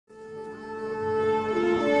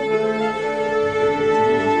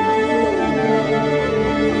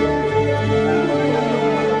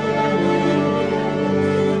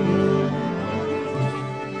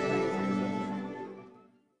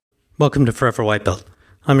Welcome to Forever White Belt.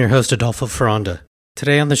 I'm your host, Adolfo Ferranda.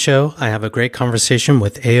 Today on the show, I have a great conversation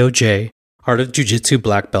with AOJ, Art of Jiu-Jitsu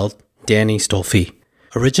Black Belt, Danny Stolfi.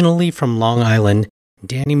 Originally from Long Island,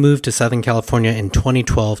 Danny moved to Southern California in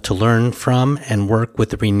 2012 to learn from and work with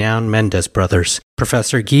the renowned Mendez brothers,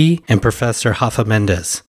 Professor Gi and Professor Rafa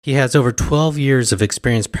Mendez. He has over 12 years of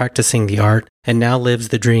experience practicing the art and now lives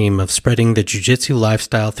the dream of spreading the jiu-jitsu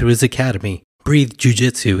lifestyle through his academy, Breathe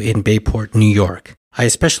Jiu-Jitsu in Bayport, New York. I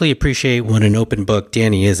especially appreciate what an open book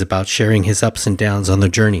Danny is about sharing his ups and downs on the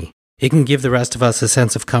journey. It can give the rest of us a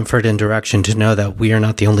sense of comfort and direction to know that we are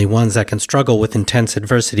not the only ones that can struggle with intense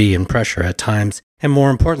adversity and pressure at times, and more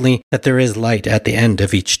importantly, that there is light at the end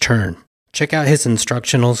of each turn. Check out his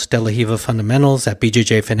instructionals, De La Riva Fundamentals at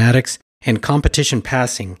BJJ Fanatics, and Competition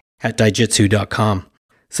Passing at Daijitsu.com.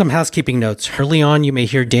 Some housekeeping notes. Early on, you may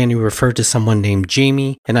hear Danny refer to someone named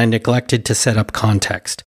Jamie, and I neglected to set up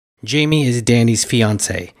context. Jamie is Danny's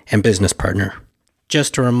fiancé and business partner.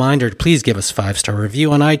 Just a reminder to please give us a 5-star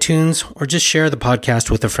review on iTunes or just share the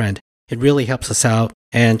podcast with a friend. It really helps us out.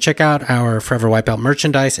 And check out our Forever White Belt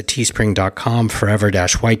merchandise at teespring.com,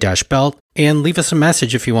 forever-white-belt. And leave us a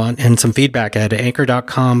message if you want and some feedback at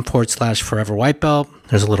anchor.com/Forever White Belt.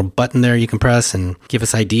 There's a little button there you can press and give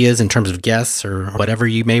us ideas in terms of guests or whatever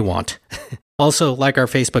you may want. Also, like our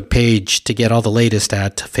Facebook page to get all the latest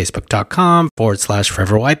at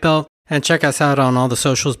facebook.com/Forever White Belt. And check us out on all the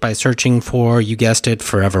socials by searching for, you guessed it,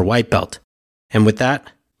 Forever White Belt. And with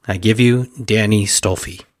that, I give you Danny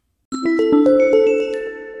Stolfi.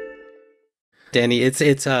 Danny,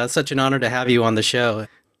 it's such an honor to have you on the show.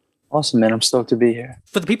 Awesome, man. I'm stoked to be here.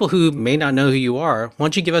 For the people who may not know who you are, why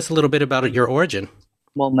don't you give us a little bit about your origin?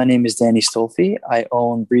 Well, my name is Danny Stolfi. I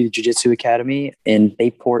own Breathe Jiu-Jitsu Academy in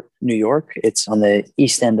Bayport, New York. It's on the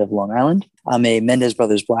east end of Long Island. I'm a Mendez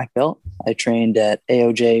Brothers black belt. I trained at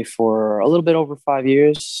AOJ for a little bit over 5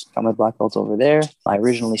 years. Got my black belt over there. I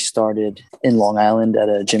originally started in Long Island at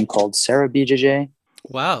a gym called Sarah BJJ.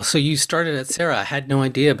 Wow. So you started at Sarah. I had no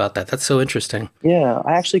idea about that. That's so interesting. Yeah.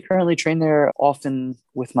 I actually currently train there often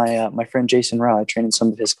with my friend Jason Rao. I train in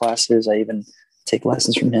some of his classes. I even take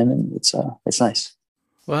lessons from him, and it's nice.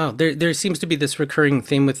 Wow. There seems to be this recurring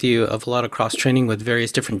theme with you of a lot of cross-training with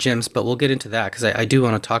various different gyms, but we'll get into that because I do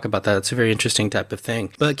want to talk about that. It's a very interesting type of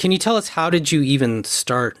thing. But can you tell us, how did you even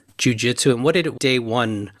start jiu-jitsu, and what did day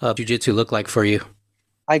one of jiu-jitsu look like for you?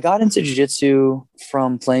 I got into jiu-jitsu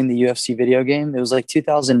from playing the UFC video game. It was like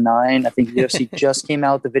 2009. I think UFC just came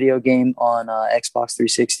out with the video game on Xbox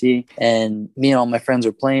 360, and me and all my friends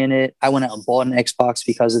were playing it. I went out and bought an Xbox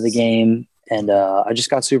because of the game. And I just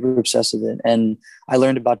got super obsessed with it. And I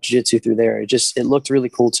learned about jiu-jitsu through there. It looked really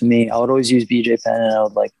cool to me. I would always use BJ Penn, and I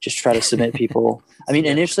would just try to submit people. I mean,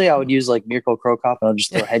 initially I would use Mirko Cro Cop, and I would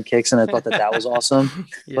just throw head kicks, and I thought that was awesome.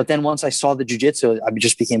 Yeah. But then once I saw the jiu-jitsu, I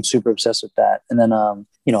just became super obsessed with that. And then,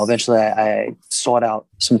 eventually I sought out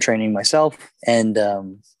some training myself. And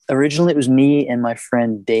originally it was me and my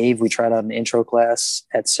friend Dave. We tried out an intro class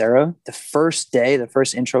at Sarah. The first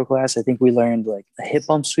intro class, I think we learned a hip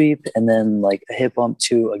bump sweep and then a hip bump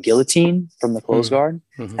to a guillotine from the close guard.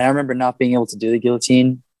 Mm-hmm. And I remember not being able to do the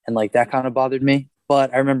guillotine, and that kind of bothered me.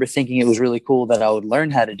 But I remember thinking it was really cool that I would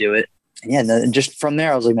learn how to do it. And yeah, and just from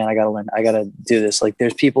there, I was like, man, I got to learn. I got to do this.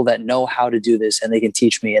 There's people that know how to do this, and they can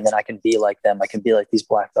teach me, and then I can be like them. I can be like these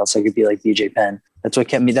black belts. I could be like BJ Penn. That's what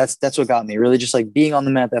kept me. That's what got me really, just being on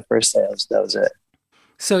the mat that first day. That was it.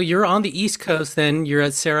 So you're on the East Coast, then you're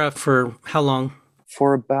at Sarah for how long?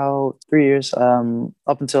 For about 3 years,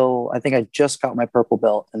 up until I think I just got my purple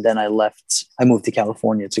belt, and then I left. I moved to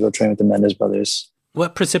California to go train with the Mendez brothers.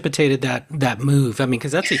 What precipitated that move? I mean,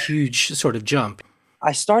 because that's a huge sort of jump.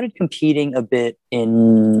 I started competing a bit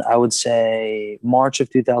in, I would say, March of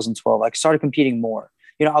 2012. I started competing more.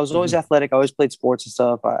 I was always athletic. I always played sports and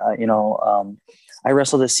stuff. I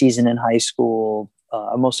wrestled a season in high school.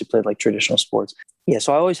 I mostly played traditional sports. Yeah,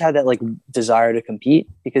 so I always had that desire to compete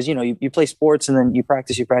because, you play sports and then you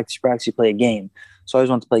practice, you play a game. So I always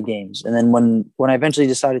wanted to play games. And then when I eventually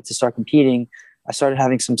decided to start competing, I started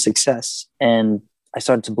having some success and I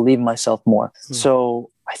started to believe in myself more. So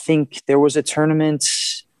I think there was a tournament.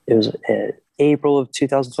 It was April of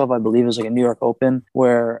 2012, I believe. It was a New York Open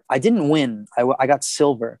where I didn't win. I got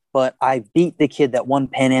silver, but I beat the kid that won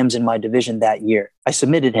Pan Ams in my division that year. I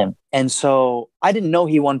submitted him. And so I didn't know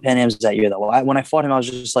he won Pan Ams that year, though. When I fought him, I was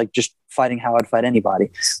just fighting how I'd fight anybody.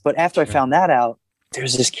 But after I found that out,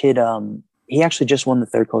 there's this kid, he actually just won the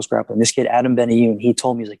Third Coast Grappling. This kid, Adam Benayoun, he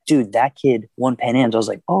told me, he's like, dude, that kid won Pan Ams. I was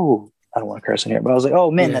like, oh, I don't want to curse in here, but I was like,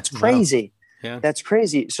 oh man, that's crazy. Wow. Yeah. That's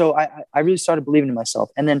crazy. So I really started believing in myself.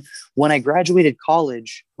 And then when I graduated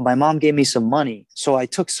college, my mom gave me some money. So I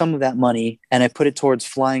took some of that money and I put it towards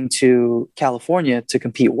flying to California to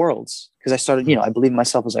compete worlds. Because I started, I believe in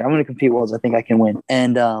myself. I was like, I'm going to compete worlds. I think I can win.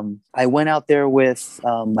 And I went out there with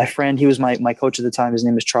my friend. He was my coach at the time. His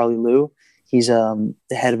name is Charlie Liu. He's the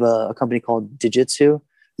head of a company called Jiu-Jitsu.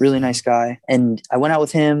 Really nice guy. And I went out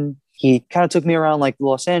with him. He kind of took me around like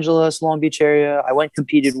Los Angeles, Long Beach area. I went,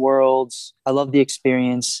 competed worlds. I loved the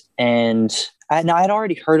experience. And I had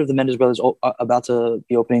already heard of the Mendes brothers about to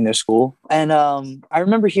be opening their school. And I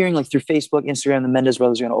remember hearing like through Facebook, Instagram, the Mendes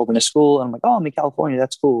brothers are going to open a school. And I'm like, oh, I'm in California.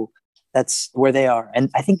 That's cool. That's where they are. And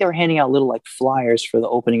I think they were handing out little like flyers for the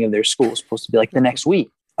opening of their school. It was supposed to be like the next week.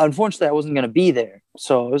 Unfortunately, I wasn't going to be there.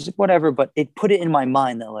 So it was like, whatever. But it put it in my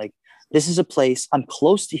mind that like, this is a place I'm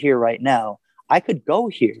close to here right now. I could go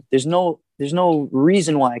here. There's no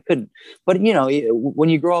reason why I couldn't. But, when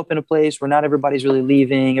you grow up in a place where not everybody's really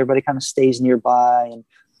leaving, everybody kind of stays nearby and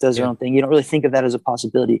does their own thing. You don't really think of that as a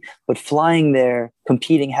possibility. But flying there,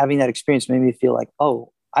 competing, having that experience made me feel like,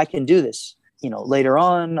 oh, I can do this. Later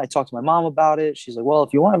on, I talked to my mom about it. She's like, well,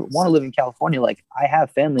 if you want to live in California, like I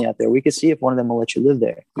have family out there. We could see if one of them will let you live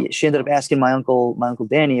there. She ended up asking my uncle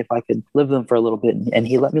Danny if I could live with them for a little bit. And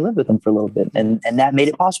he let me live with them for a little bit. And that made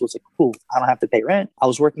it possible. It's like, cool, I don't have to pay rent. I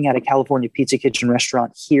was working at a California Pizza Kitchen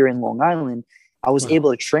restaurant here in Long Island. I was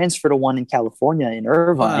able to transfer to one in California in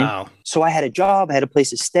Irvine. Wow. So I had a job, I had a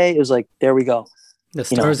place to stay. It was like, there we go. The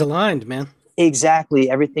stars aligned, man.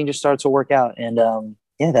 Exactly. Everything just started to work out. And,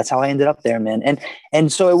 that's how I ended up there, man.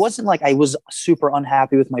 And so it wasn't like I was super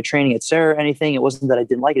unhappy with my training at Sarah or anything. It wasn't that I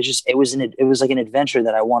didn't like it. It was like an adventure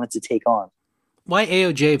that I wanted to take on. Why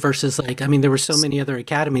AOJ versus there were so many other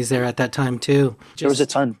academies there at that time too. There was a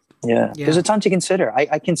ton. Yeah. There's a ton to consider.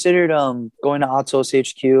 I considered going to Atos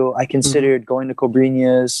HQ. I considered going to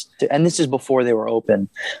Cobrinhas. And this is before they were open.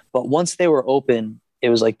 But once they were open, it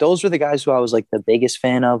was like, those were the guys who I was like the biggest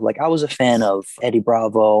fan of. Like I was a fan of Eddie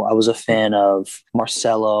Bravo. I was a fan of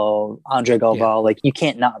Marcelo, Andre Galvao. Yeah. Like you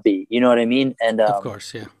can't not be, you know what I mean? And of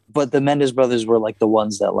course, yeah. But the Mendes brothers were like the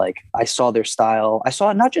ones that like, I saw their style. I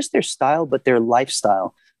saw not just their style, but their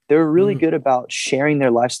lifestyle. They were really good about sharing their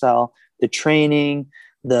lifestyle, the training,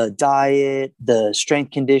 the diet, the strength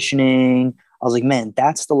conditioning. I was like, man,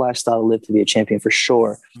 that's the lifestyle to live to be a champion for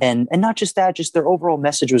sure. And not just that, just their overall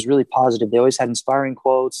message was really positive. They always had inspiring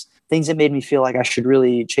quotes, things that made me feel like I should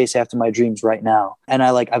really chase after my dreams right now. And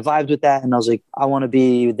I vibed with that. And I was like, I want to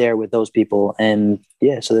be there with those people. And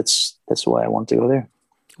so that's why I want to go there.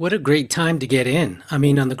 What a great time to get in. I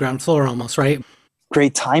mean, on the ground floor almost, right?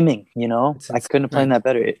 Great timing, I couldn't have planned that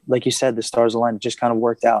better. Like you said, the stars aligned, it just kind of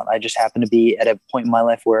worked out. I just happened to be at a point in my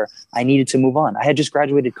life where I needed to move on. I had just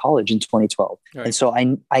graduated college in 2012. Right. And so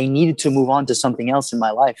I needed to move on to something else in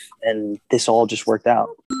my life. And this all just worked out.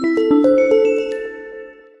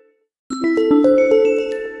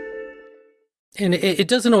 And it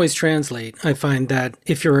doesn't always translate. I find that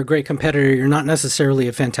if you're a great competitor, you're not necessarily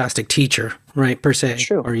a fantastic teacher, right, per se,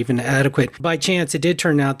 or even adequate. By chance, it did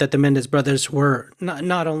turn out that the Mendes brothers were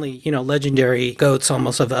not only, legendary goats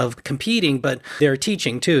almost of competing, but their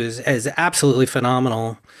teaching, too, is absolutely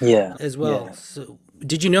phenomenal as well. Yeah. So,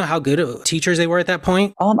 did you know how good teachers they were at that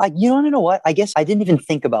point? You want to know what? I guess I didn't even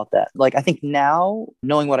think about that. Like, I think now,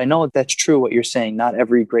 knowing what I know, that's true what you're saying. Not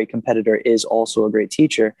every great competitor is also a great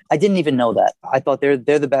teacher. I didn't even know that. I thought they're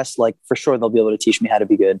the best. Like, for sure, they'll be able to teach me how to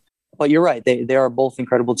be good. But you're right. They are both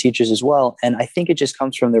incredible teachers as well. And I think it just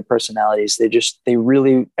comes from their personalities. They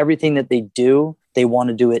really, everything that they do, they want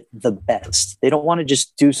to do it the best. They don't want to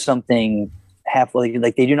just do something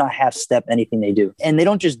like they do not half step anything they do. And they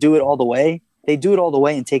don't just do it all the way. They do it all the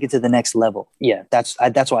way and take it to the next level. Yeah, that's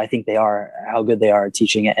why I think they are how good they are at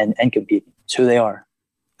teaching and competing. It's who they are.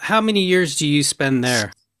 How many years do you spend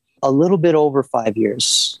there? A little bit over 5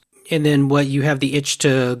 years. And then you have the itch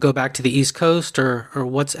to go back to the East Coast or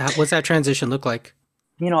what's that transition look like?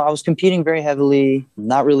 I was competing very heavily,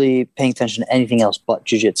 not really paying attention to anything else but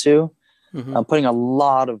jiu-jitsu. I'm putting a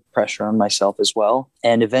lot of pressure on myself as well.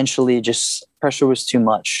 And eventually just pressure was too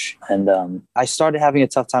much. And I started having a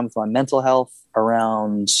tough time with my mental health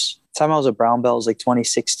around the time I was a brown belt. It was like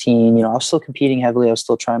 2016. I was still competing heavily. I was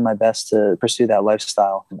still trying my best to pursue that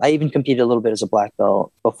lifestyle. I even competed a little bit as a black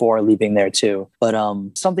belt before leaving there too. But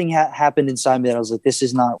something happened inside me that I was like, this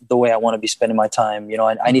is not the way I want to be spending my time.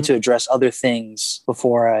 I need to address other things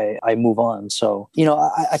before I move on. So,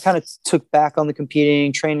 I kind of took back on the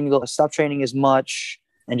competing, training, stopped training as much.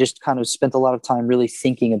 And just kind of spent a lot of time really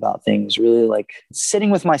thinking about things, really like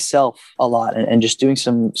sitting with myself a lot and just doing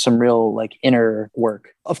some real like inner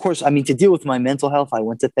work. Of course, I mean, to deal with my mental health, I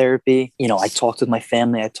went to therapy. I talked with my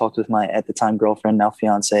family. I talked with my, at the time, girlfriend, now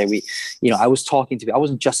fiance. I was talking to, I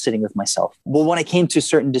wasn't just sitting with myself. Well, when I came to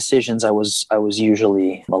certain decisions, I was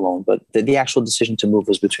usually alone, but the actual decision to move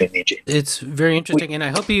was between me and G. It's very interesting. And I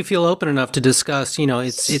hope you feel open enough to discuss,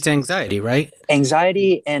 it's anxiety, right?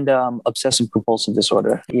 Anxiety and obsessive compulsive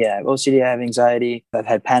disorder. Yeah, OCD, I have anxiety. I've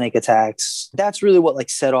had panic attacks. That's really what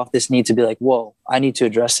set off this need to be whoa, I need to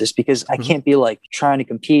address this, because I can't be trying to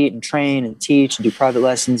compete and train and teach and do private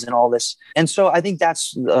lessons and all this. And so I think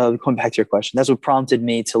that's going back to your question. That's what prompted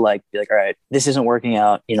me to be all right, this isn't working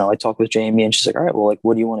out. I talked with Jamie and she's all right, well,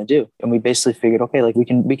 what do you want to do? And we basically figured, okay, we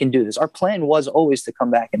can do this. Our plan was always to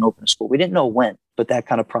come back and open a school. We didn't know when, but that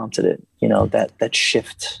kind of prompted it, that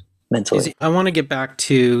shift mentally. I want to get back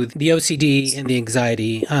to the OCD and the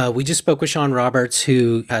anxiety. We just spoke with Sean Roberts,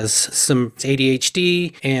 who has some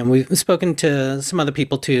ADHD, and we've spoken to some other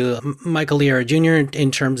people too, Michael Liera Jr., in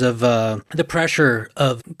terms of the pressure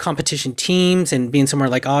of competition teams and being somewhere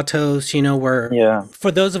like Autos, where for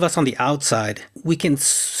those of us on the outside, we can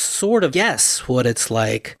sort of guess what it's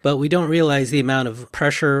like, but we don't realize the amount of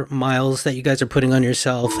pressure, miles that you guys are putting on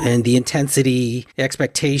yourself, and the intensity, the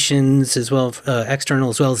expectations, as well external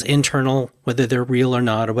as well as internal, whether they're real or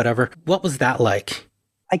not or whatever. What was that like?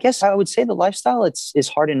 I guess I would say the lifestyle is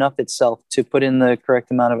hard enough itself to put in the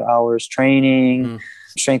correct amount of hours, training,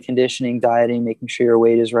 strength conditioning, dieting, making sure your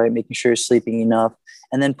weight is right, making sure you're sleeping enough,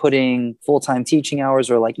 and then putting full-time teaching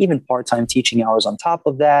hours or even part-time teaching hours on top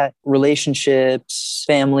of that, relationships,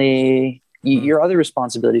 family, your other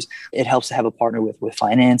responsibilities. It helps to have a partner with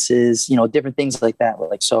finances, different things like that.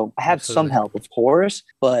 So I have some help, of course,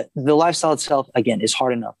 but the lifestyle itself, again, is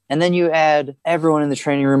hard enough. And then you add everyone in the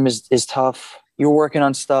training room is tough. You're working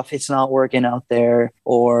on stuff. It's not working out there,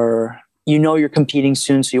 or you're competing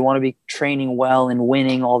soon. So you want to be training well and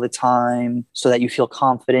winning all the time so that you feel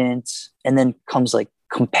confident. And then comes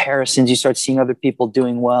comparisons. You start seeing other people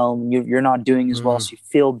doing well and you're not doing as well. So you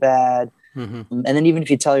feel bad. And then even if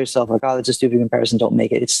you tell yourself oh, that's a stupid comparison, don't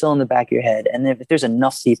make it, it's still in the back of your head. And if there's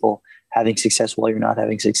enough people having success while you're not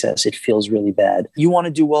having success, it feels really bad. You want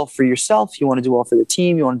to do well for yourself. You want to do well for the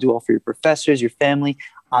team. You want to do well for your professors, your family.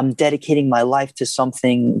 I'm dedicating my life to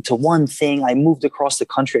one thing. I moved across the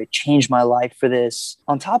country. I changed my life for this.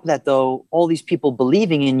 On top of that, though, all these people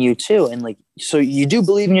believing in you too. And so you do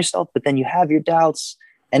believe in yourself, but then you have your doubts.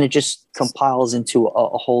 And it just compiles into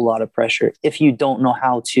a whole lot of pressure if you don't know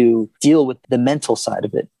how to deal with the mental side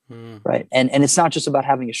of it. Right. And it's not just about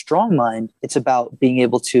having a strong mind. It's about being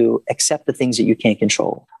able to accept the things that you can't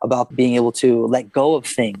control, about being able to let go of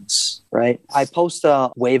things. Right. I post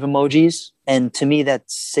wave emojis. And to me, that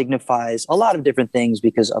signifies a lot of different things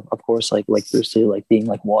because of course, like Bruce Lee, being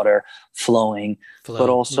water flowing, but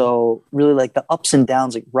also really the ups and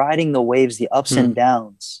downs, riding the waves, the ups and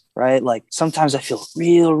downs. Right. Sometimes I feel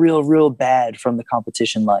real bad from the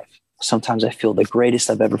competition life. Sometimes I feel the greatest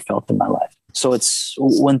I've ever felt in my life. So it's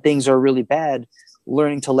when things are really bad,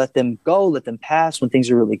 learning to let them go, let them pass. When things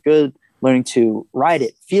are really good, learning to ride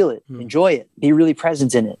it, feel it, enjoy it, be really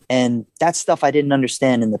present in it. And that's stuff I didn't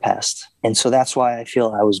understand in the past. And so that's why I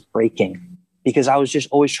feel I was breaking, because I was just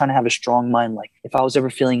always trying to have a strong mind. If I was ever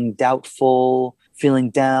feeling doubtful, feeling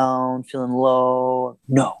down, feeling low,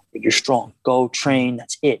 no, you're strong. Go train.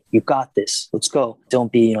 That's it. You got this. Let's go.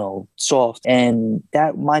 Don't be, soft. And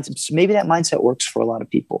that mindset, maybe that mindset works for a lot of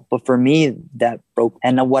people. But for me, that broke.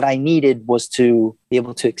 And what I needed was to be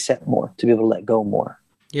able to accept more, to be able to let go more.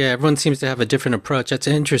 Yeah, everyone seems to have a different approach. That's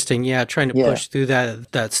interesting. Yeah, trying to push through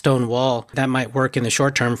that stone wall. That might work in the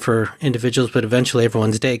short term for individuals, but eventually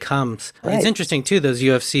everyone's day comes. Right. It's interesting, too, those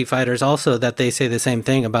UFC fighters also, that they say the same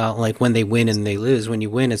thing about when they win and they lose. When you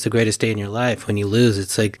win, it's the greatest day in your life. When you lose,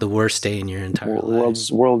 it's the worst day in your entire life.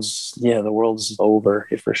 The world's over,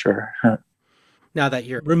 for sure. Now that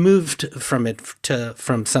you're removed from it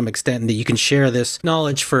from some extent, that you can share this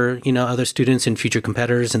knowledge for, other students and future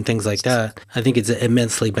competitors and things like that, I think it's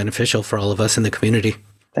immensely beneficial for all of us in the community.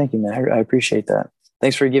 Thank you, man. I appreciate that.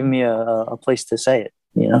 Thanks for giving me a place to say it.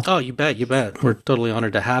 Oh, you bet. We're totally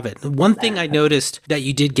honored to have it. One thing I noticed that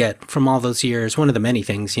you did get from all those years, one of the many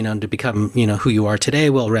things, to become, who you are today,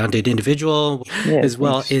 well-rounded individual, as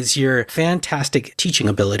well, is your fantastic teaching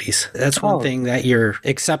abilities. That's one thing that you're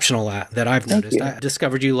exceptional at that I've noticed. I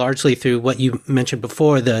discovered you largely through what you mentioned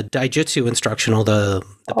before, the Daijutsu instructional, the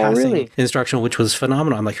passing instructional, which was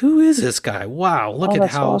phenomenal. I'm like, who is this guy? Wow, look at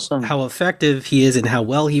how effective he is and how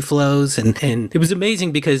well he flows. And it was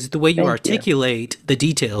amazing because the way you articulate the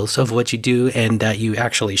details of what you do and that you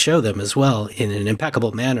actually show them as well in an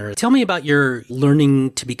impeccable manner. Tell me about your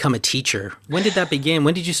learning to become a teacher. When did that begin?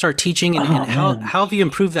 When did you start teaching and how have you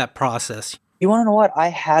improved that process? You want to know what? I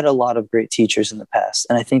had a lot of great teachers in the past.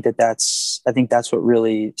 And I think that's what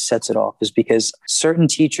really sets it off, is because certain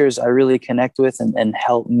teachers I really connect with and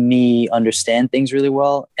help me understand things really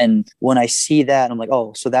well. And when I see that, I'm like,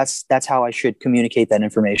 oh, so that's how I should communicate that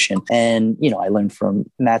information. And, I learned from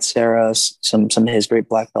Matt Serra, some of his great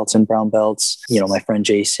black belts and brown belts, my friend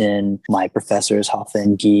Jason, my professors, Hoffa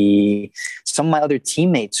and Guy, some of my other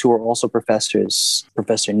teammates who are also professors,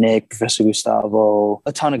 Professor Nick, Professor Gustavo,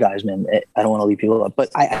 a ton of guys, man. I don't want to leave people up,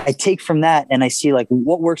 but I take from that and I see like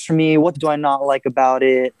what works for me, what do I not like about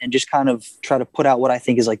it, and just kind of try to put out what I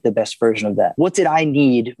think is like the best version of that. What did I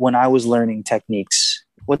need when I was learning techniques?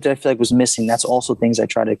 What did I feel like was missing? That's also things I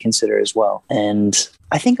try to consider as well. And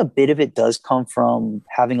I think a bit of it does come from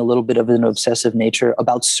having a little bit of an obsessive nature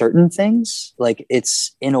about certain things. Like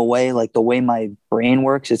it's in a way, like the way my brain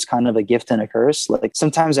works, it's kind of a gift and a curse. Like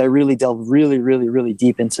sometimes I really delve really, really, really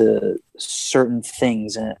deep into certain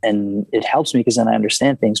things and it helps me because then I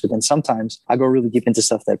understand things. But then sometimes I go really deep into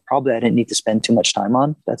stuff that probably I didn't need to spend too much time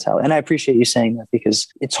on. That's how, and I appreciate you saying that because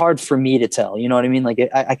it's hard for me to tell, you know what I mean? Like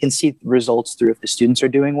I can see results through if the students are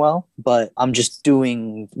doing well, but I'm just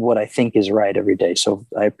doing what I think is right every day. So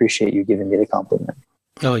I appreciate you giving me the compliment.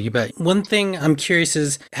 Oh, you bet. One thing I'm curious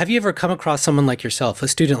is, have you ever come across someone like yourself, a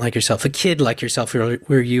student like yourself, a kid like yourself,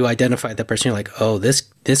 where you identify that person, you're like, oh, this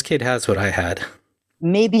kid has what I had?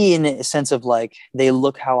 Maybe in a sense of like, they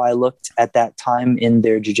look how I looked at that time in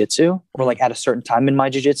their jiu-jitsu, or like at a certain time in my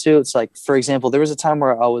jiu-jitsu. It's like, for example, there was a time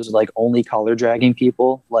where I was like only collar dragging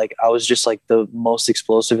people. Like I was just like the most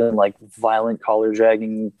explosive and like violent collar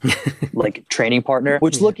dragging, like training partner,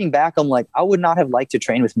 which looking back, I'm like, I would not have liked to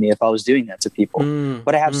train with me if I was doing that to people.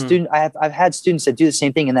 But I have I've had students that do the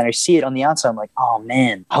same thing. And then I see it on the outside. I'm like, oh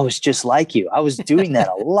man, I was just like you. I was doing that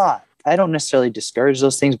a lot. I don't necessarily discourage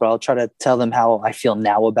those things, but I'll try to tell them how I feel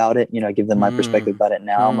now about it. Give them my perspective about it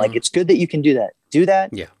now. I'm like, it's good that you can do that. Do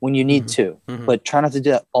that when you need to, but try not to do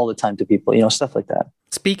that all the time to people, stuff like that.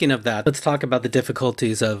 Speaking of that, let's talk about the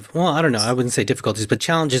difficulties of, well, I don't know, I wouldn't say difficulties, but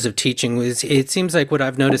challenges of teaching. It seems like what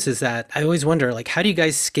I've noticed is that I always wonder, like, how do you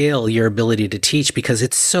guys scale your ability to teach? Because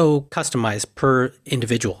it's so customized per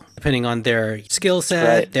individual, depending on their skill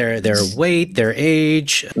set, their weight, their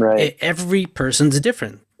age. Right. Every person's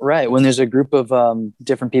different. Right. When there's a group of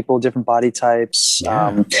different people, different body types,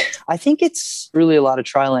 I think it's really a lot of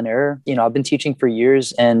trial and error. I've been teaching for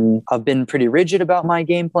years and I've been pretty rigid about my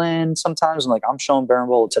game plan. Sometimes I'm like, I'm showing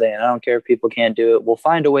berimbolo today and I don't care if people can't do it. We'll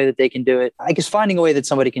find a way that they can do it. I guess finding a way that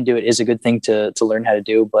somebody can do it is a good thing to learn how to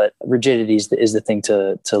do, but rigidity is the thing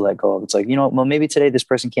to let go of. It's like, well, maybe today this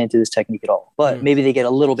person can't do this technique at all, but maybe they get a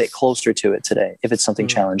little bit closer to it today if it's something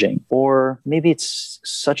challenging. Or maybe it's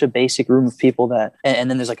such a basic room of people that, and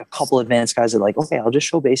then there's like a couple advanced guys that are like, okay, I'll just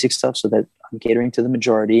show basic stuff so that I'm catering to the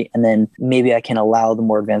majority. And then maybe I can allow the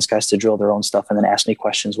more advanced guys to drill their own stuff and then ask me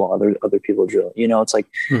questions while other people drill. It's like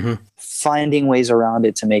finding ways around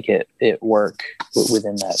it to make it work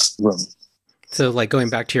within that room. So like going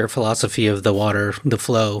back to your philosophy of the water, the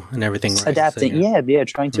flow and everything. Right? Adapting. So,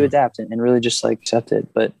 trying to adapt and really just like accept it.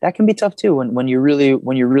 But that can be tough too when you really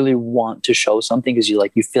want to show something because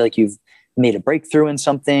you feel like you've made a breakthrough in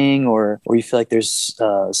something or you feel like there's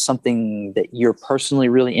something that you're personally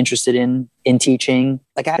really interested in teaching.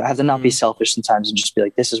 Like I have to not be selfish sometimes and just be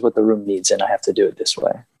like, this is what the room needs and I have to do it this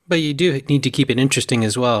way. But you do need to keep it interesting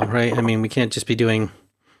as well, right? I mean, we can't just be doing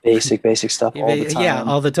basic stuff all the time. Yeah,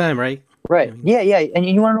 all the time, right? Right. Yeah. And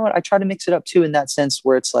you want to know what? I try to mix it up too in that sense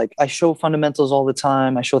where it's like I show fundamentals all the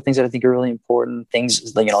time. I show things that I think are really important. Things,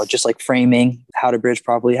 just like framing, how to bridge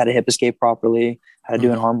properly, how to hip escape properly, how to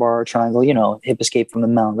do an armbar or triangle, hip escape from the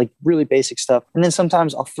mount, like really basic stuff. And then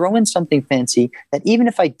sometimes I'll throw in something fancy that even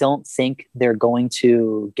if I don't think they're going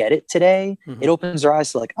to get it today, it opens their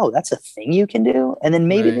eyes to like, oh, that's a thing you can do. And then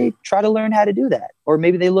maybe they try to learn how to do that. Or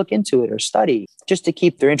maybe they look into it or study just to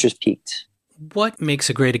keep their interest piqued. What makes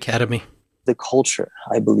a great academy? The culture,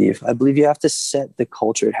 I believe. I believe you have to set the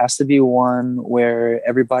culture. It has to be one where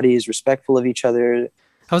everybody is respectful of each other.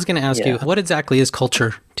 I was going to ask you, what exactly is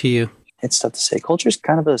culture to you? It's tough to say. Culture is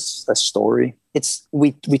kind of a story. It's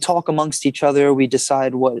we talk amongst each other. We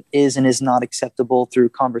decide what is and is not acceptable through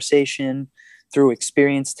conversation, through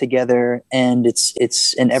experience together, and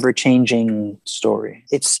it's an ever-changing story.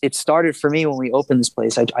 It started for me when we opened this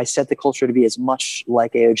place. I set the culture to be as much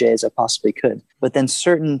like AOJ as I possibly could. But then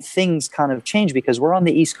certain things kind of change because we're on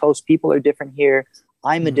the East Coast. People are different here.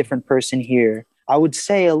 I'm a different person here. I would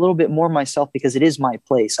say a little bit more myself because it is my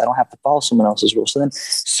place. I don't have to follow someone else's rules. So then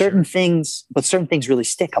certain things really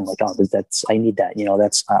stick. I'm like, oh, I need that.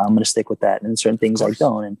 I'm going to stick with that. And certain things I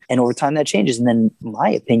don't. And over time that changes. And then my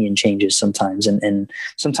opinion changes sometimes. And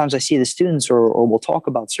sometimes I see the students or we'll talk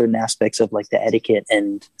about certain aspects of like the etiquette.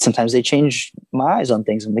 And sometimes they change my eyes on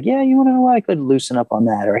things. I'm like, yeah, you want to know what? I could loosen up on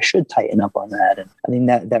that, or I should tighten up on that. And I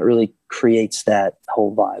think that really creates that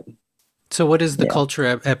whole vibe. So what is the culture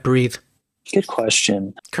at Breathe? Good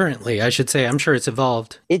question. Currently, I should say. I'm sure it's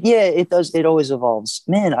evolved. It does. It always evolves.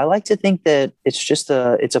 Man, I like to think that it's just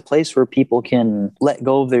it's a place where people can let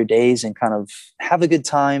go of their days and kind of have a good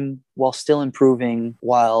time while still improving,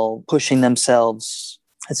 while pushing themselves.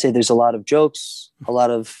 I'd say there's a lot of jokes, a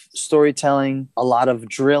lot of storytelling, a lot of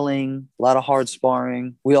drilling, a lot of hard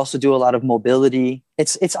sparring. We also do a lot of mobility.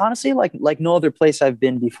 It's honestly like no other place I've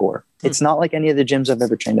been before. It's not like any of the gyms I've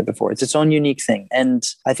ever trained at before. It's its own unique thing. And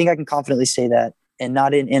I think I can confidently say that, and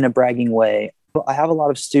not in a bragging way. I have a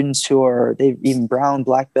lot of students they've even brown,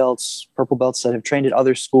 black belts, purple belts that have trained at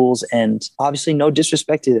other schools, and obviously no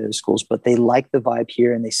disrespect to the other schools, but they like the vibe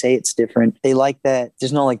here and they say it's different. They like that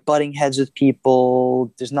there's no like butting heads with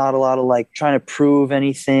people. There's not a lot of like trying to prove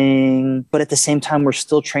anything, but at the same time, we're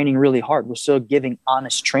still training really hard. We're still giving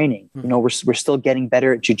honest training. We're still getting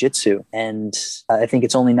better at jiu-jitsu. And I think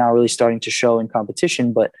it's only now really starting to show in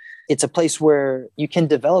competition, but it's a place where you can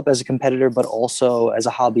develop as a competitor, but also as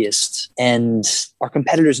a hobbyist. And our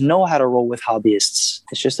competitors know how to roll with hobbyists.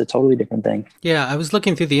 It's just a totally different thing. Yeah, I was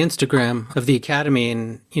looking through the Instagram of the academy,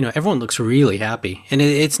 and everyone looks really happy. And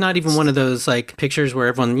it's not even one of those like pictures where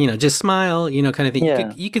everyone just smile, kind of thing.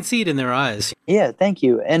 Yeah. You can see it in their eyes. Yeah, thank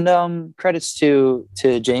you. And credits to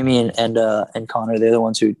Jamie and Connor. They're the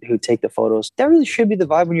ones who take the photos. That really should be the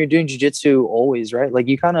vibe when you're doing jiu-jitsu always, right? Like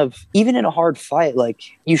you kind of, even in a hard fight, like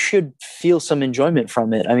you should feel some enjoyment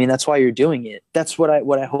from it. I mean, that's why you're doing it. That's what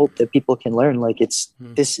I hope that people can learn. Like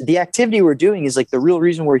the activity we're doing is like the real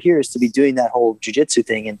reason we're here is to be doing that whole jiu-jitsu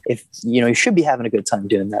thing. And if, you should be having a good time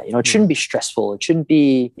doing that. It shouldn't be stressful. It shouldn't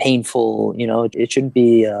be painful. It shouldn't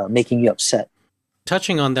be making you upset.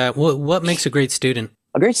 Touching on that, what makes a great student?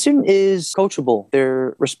 A great student is coachable.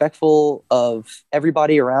 They're respectful of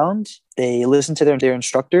everybody around. They listen to their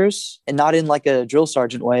instructors, and not in like a drill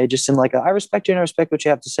sergeant way, just in like I respect you and I respect what you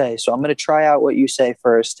have to say. So I'm going to try out what you say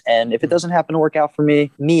first. And if it doesn't happen to work out for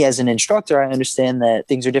me as an instructor, I understand that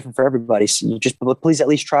things are different for everybody. So please at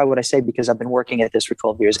least try what I say, because I've been working at this for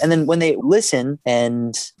 12 years. And then when they listen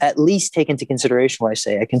and at least take into consideration what I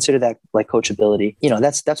say, I consider that like coachability.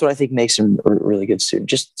 That's what I think makes them a really good student.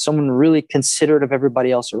 Just someone really considerate of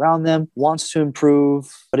everybody else around them, wants to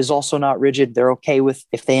improve, but is also not rigid. They're okay with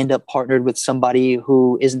if they end up partnered with somebody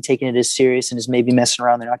who isn't taking it as serious and is maybe messing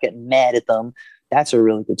around. They're not getting mad at them. That's a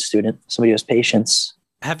really good student. Somebody who has patience.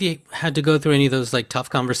 Have you had to go through any of those like tough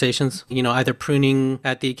conversations, either pruning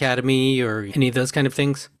at the academy or any of those kind of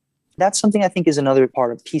things? That's something I think is another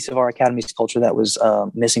piece of our academy's culture that was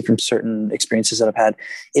missing from certain experiences that I've had,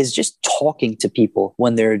 is just talking to people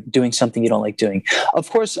when they're doing something you don't like doing. Of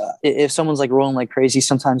course, if someone's like rolling like crazy,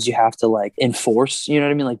 sometimes you have to like enforce, you know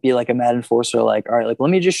what I mean? Like be like a mad enforcer, like, all right, like, let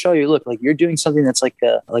me just show you, look, like you're doing something that's like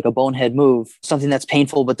a bonehead move, something that's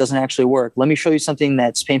painful, but doesn't actually work. Let me show you something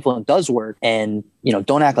that's painful and does work. And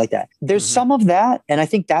don't act like that. There's some of that. And I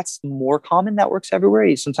think that's more common. That works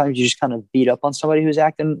everywhere. Sometimes you just kind of beat up on somebody who's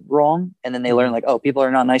acting wrong. And then they learn like, oh, people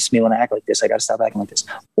are not nice to me when I act like this. I got to stop acting like this.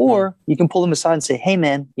 Or you can pull them aside and say, hey,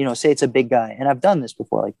 man, say it's a big guy. And I've done this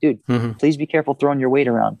before. Like, dude, please be careful throwing your weight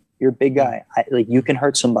around. You're a big guy. You can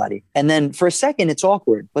hurt somebody. And then for a second, it's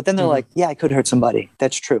awkward. But then they're like, yeah, I could hurt somebody.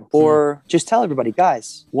 That's true. Or just tell everybody,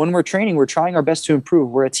 guys, when we're training, we're trying our best to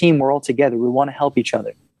improve. We're a team. We're all together. We want to help each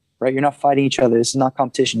other. Right? You're not fighting each other. This is not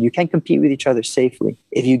competition. You can compete with each other safely.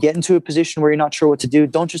 If you get into a position where you're not sure what to do,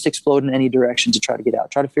 don't just explode in any direction to try to get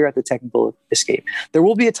out. Try to figure out the technical escape. There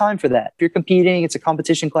will be a time for that. If you're competing, it's a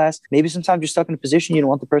competition class. Maybe sometimes you're stuck in a position you don't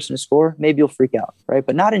want the person to score. Maybe you'll freak out, right?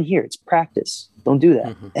 But not in here. It's practice. Don't do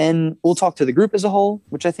that. And we'll talk to the group as a whole,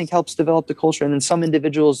 which I think helps develop the culture. And then some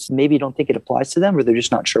individuals maybe don't think it applies to them, or they're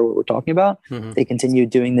just not sure what we're talking about. They continue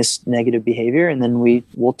doing this negative behavior. And then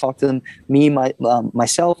we'll talk to them,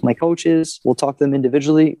 myself, my coaches, we'll talk to them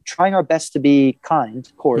individually, trying our best to be kind,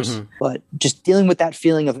 of course, but just dealing with that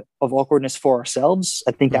feeling of awkwardness for ourselves.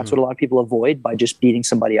 I think that's what a lot of people avoid by just beating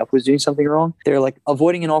somebody up who's doing something wrong. They're like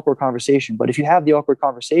avoiding an awkward conversation. But if you have the awkward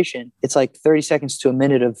conversation, it's like 30 seconds to a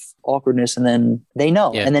minute of awkwardness, and then they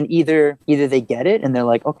know. Yeah. And then either they get it and they're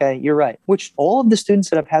like, okay, you're right. Which all of the students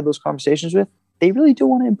that I've had those conversations with, they really do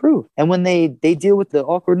want to improve. And when they deal with the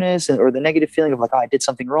awkwardness or the negative feeling of like, oh, I did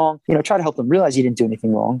something wrong, try to help them realize you didn't do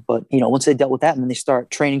anything wrong. But, once they dealt with that and then they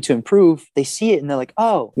start training to improve, they see it and they're like,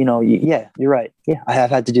 oh, yeah, you're right. Yeah, I have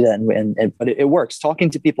had to do that. But it works. Talking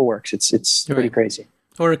to people works. It's pretty crazy.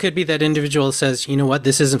 Or it could be that individual says, you know what,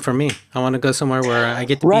 this isn't for me. I want to go somewhere where I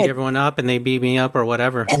get to beat everyone up and they beat me up or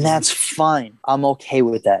whatever. And that's fine. I'm okay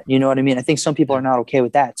with that. You know what I mean? I think some people are not okay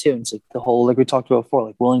with that too. And it's like the whole, like we talked about before,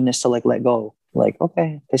 like willingness to like let go. Like,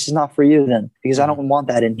 okay, this is not for you then, because I don't want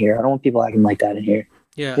that in here. I don't want people acting like that in here.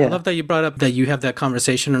 Yeah, I love that you brought up that you have that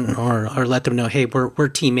conversation or let them know, hey, we're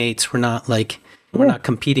teammates. We're not like, we're not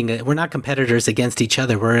competing. We're not competitors against each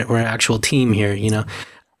other. We're an actual team here,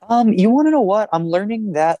 You want to know what? I'm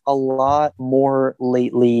learning that a lot more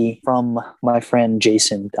lately from my friend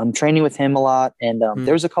Jason. I'm training with him a lot, and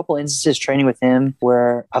there was a couple instances training with him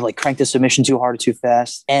where I've like cranked the submission too hard or too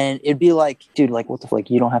fast, and it'd be like, dude, like what the fuck?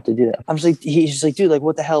 You don't have to do that. I'm just like, he's just like, dude, like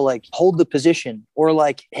what the hell? Like hold the position, or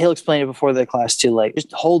like he'll explain it before the class too. Like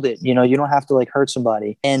just hold it. You don't have to like hurt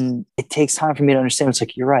somebody, and it takes time for me to understand. It's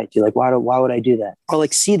like you're right, dude. Like why would I do that? Or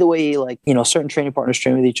like see the way like certain training partners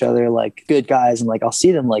train with each other, like good guys, and like I'll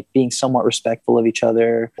see them like being somewhat respectful of each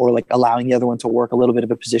other, or like allowing the other one to work a little bit of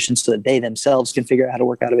a position so that they themselves can figure out how to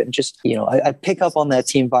work out of it. And just, I pick up on that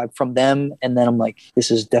team vibe from them. And then I'm like, this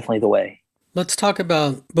is definitely the way. Let's talk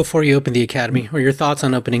about before you open the academy, or your thoughts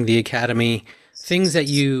on opening the academy, things that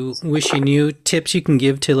you wish you knew, tips you can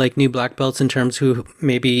give to like new black belts in terms who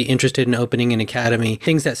may be interested in opening an academy,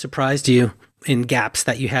 things that surprised you in gaps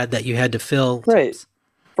that you had to fill. Right.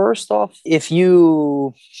 First off, if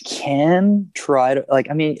you can try to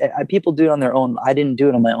people do it on their own. I didn't do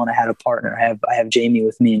it on my own. I had a partner. I have Jamie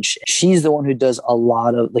with me, and she's the one who does a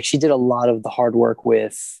lot of she did a lot of the hard work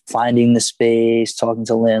with finding the space, talking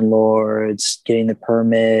to landlords, getting the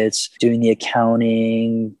permits, doing the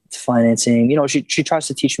accounting, financing. She tries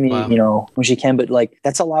to teach me, when she can, but like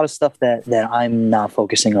that's a lot of stuff that I'm not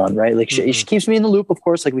focusing on, right? Like she keeps me in the loop, of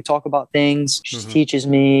course. Like we talk about things, she teaches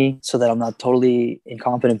me so that I'm not totally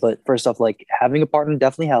incompetent. But first off, like having a partner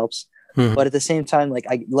definitely helps. But at the same time, like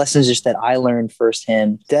lessons just that I learned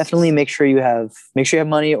firsthand. Definitely make sure you have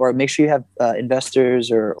money, or make sure you have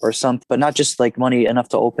investors or something, but not just like money enough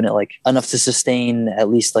to open it, like enough to sustain at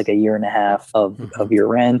least like a year and a half of your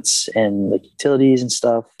rent and like utilities and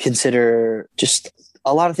stuff. Consider just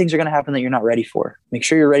a lot of things are going to happen that you're not ready for. Make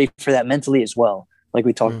sure you're ready for that mentally as well. Like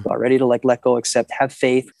we talked about, ready to like let go, accept, have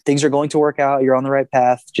faith. Things are going to work out. You're on the right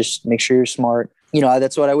path. Just make sure you're smart.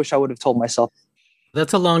 That's what I wish I would have told myself.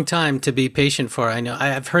 That's a long time to be patient for. I know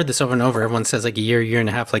I've heard this over and over. Everyone says like a year and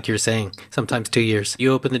a half, like you're saying, sometimes 2 years.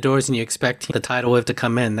 You open the doors and you expect the tidal wave to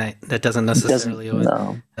come in. That doesn't necessarily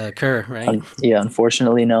occur, right?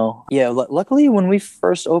 Unfortunately, no. Yeah, luckily when we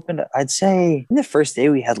first opened, I'd say in the first day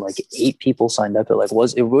we had like 8 people signed up. It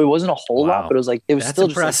wasn't a whole lot, but it was like, it was That's still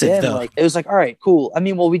impressive, just though. like, it was like, all right, cool. I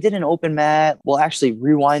mean, well, we did an open mat. Well, actually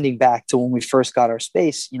rewinding back to when we first got our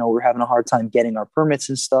space, we were having a hard time getting our permits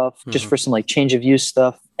and stuff, just for some like change of use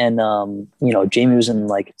stuff. And, Jamie was in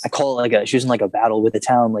like, I call it she was in like a battle with the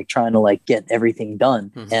town, like trying to like get everything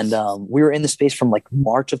done. And we were in the space from like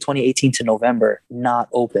March of 2018 to November, not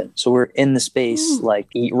open. So we're in the space,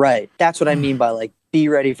 right. That's what I mean by like, be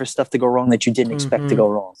ready for stuff to go wrong that you didn't expect to go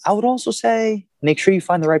wrong. I would also say, make sure you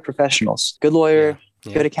find the right professionals. Good lawyer,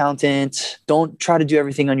 good accountant. Don't try to do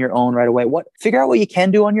everything on your own right away. Figure out what you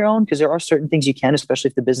can do on your own, because there are certain things you can, especially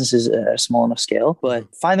if the business is a small enough scale.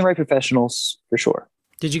 But find the right professionals for sure.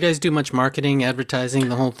 Did you guys do much marketing, advertising,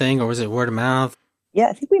 the whole thing, or was it word of mouth? Yeah,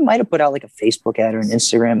 I think we might have put out like a Facebook ad or an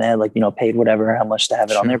Instagram ad, like, paid whatever, how much to have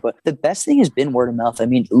it on there. But the best thing has been word of mouth. I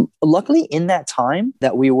mean, luckily in that time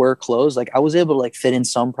that we were closed, like I was able to like fit in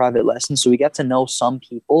some private lessons. So we got to know some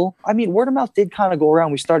people. I mean, word of mouth did kind of go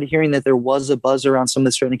around. We started hearing that there was a buzz around some of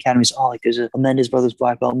the certain academies. Oh, like there's a Mendes Brothers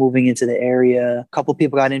black belt moving into the area. A couple of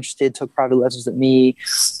people got interested, took private lessons with me,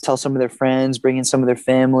 tell some of their friends, bring in some of their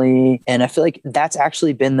family. And I feel like that's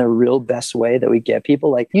actually been the real best way that we get people.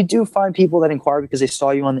 Like you do find people that inquire because they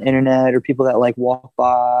saw you on the internet, or people that like walk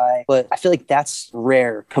by. But I feel like that's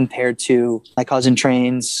rare compared to my cousin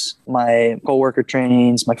trains, my coworker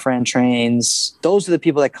trains, my friend trains. Those are the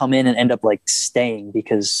people that come in and end up like staying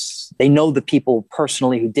because they know the people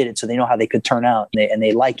personally who did it. So they know how they could turn out and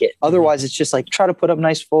they like it. Otherwise, it's just like try to put up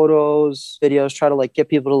nice photos, videos, try to like get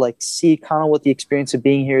people to like see kind of what the experience of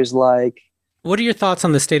being here is like. What are your thoughts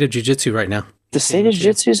on the state of jiu-jitsu right now? The state of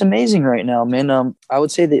jiu-jitsu is amazing right now, man. I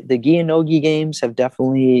would say that the gi and no gi games have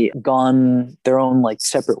definitely gone their own like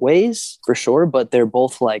separate ways for sure, but they're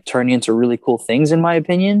both like turning into really cool things in my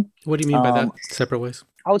opinion. What do you mean by that? Separate ways?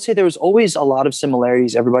 I would say there was always a lot of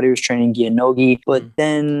similarities. Everybody was training gi and no gi, but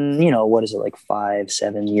then, what is it, like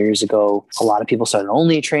 5-7 years ago, a lot of people started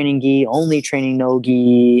only training gi, only training no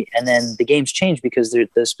gi, and then the games changed because they're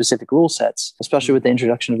the specific rule sets, especially with the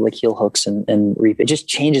introduction of like heel hooks and reap. It just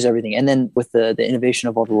changes everything. And then with the innovation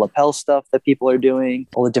of all the lapel stuff that people are doing,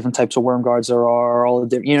 all the different types of worm guards there are, all the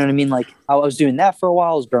different, you know what I mean? Like I was doing that for a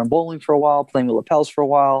while, I was barrel bowling for a while, playing with lapels for a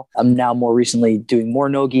while. I'm now more recently doing more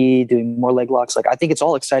no-gi, doing more leg locks. Like I think it's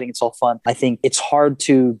all exciting. It's all fun. I think it's hard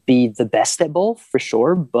to be the best at both for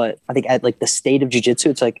sure. But I think at like the state of jiu-jitsu,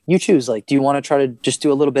 it's like you choose, like, do you want to try to just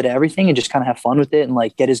do a little bit of everything and just kind of have fun with it and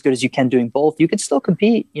like get as good as you can doing both? You can still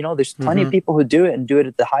compete. There's plenty of people who do it and do it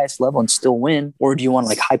at the highest level and still win. Or do you want to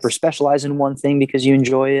like hyper specialize in one thing because you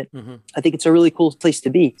enjoy it? I think it's a really cool place to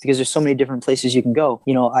be because there's so many different places you can go.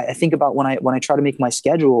 I think about when I try to make my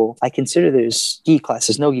schedule, I consider there's gi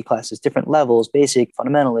classes, no gi classes, different levels, basic,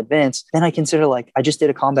 fundamental, advanced. Then I consider like I just did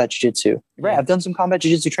a combat jiu-jitsu. Right. I've done some combat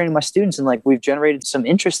jiu-jitsu training with my students and like we've generated some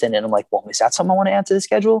interest in it. I'm like, well, is that something I want to add to the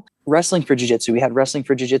schedule? Wrestling for jiu-jitsu. We had wrestling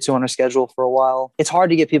for jiu-jitsu on our schedule for a while. It's hard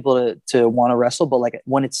to get people to want to wrestle, but like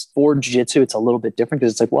when it's for jiu-jitsu, it's a little bit different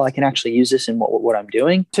because it's like, well, I can actually use this in what I'm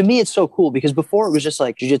doing. To me, it's so cool because before it was just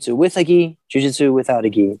like jiu-jitsu with a gi, jiu-jitsu without a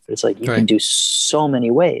gi. But it's like you can do so many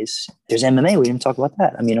ways. There's MMA. We didn't talk about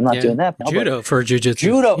that. I mean, I'm not doing that now. Judo for jiu-jitsu.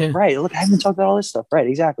 Judo, right. Look, I haven't talked about all this stuff. Right,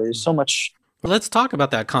 exactly. There's so much. Let's talk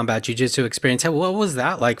about that combat jiu-jitsu experience. What was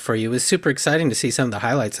that like for you? It was super exciting to see some of the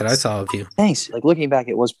highlights that I saw of you. Thanks. Like looking back,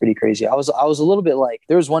 it was pretty crazy. I was a little bit like,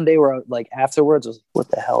 there was one day where like afterwards I was like, what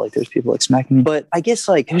the hell? Like there's people like smacking me. But I guess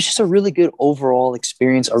like it was just a really good overall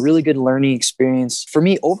experience, a really good learning experience. For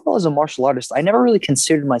me, overall as a martial artist, I never really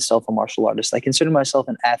considered myself a martial artist. I considered myself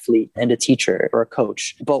an athlete and a teacher or a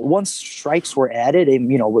coach. But once strikes were added,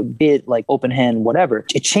 be it like open hand, whatever,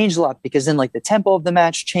 it changed a lot because then like the tempo of the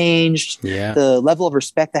match changed. Yeah. The level of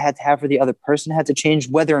respect I had to have for the other person had to change.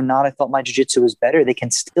 Whether or not I thought my jiu-jitsu was better, they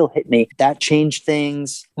can still hit me. That changed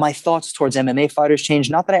things. My thoughts towards MMA fighters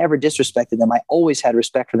changed. Not that I ever disrespected them. I always had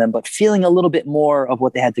respect for them, but feeling a little bit more of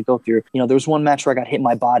what they had to go through. There was one match where I got hit in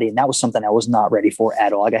my body, and that was something I was not ready for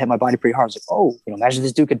at all. I got hit in my body pretty hard. I was like, oh, imagine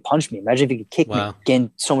this dude could punch me. Imagine if he could kick me.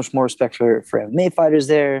 Gained so much more respect for MMA fighters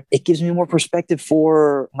there. It gives me more perspective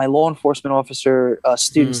for my law enforcement officer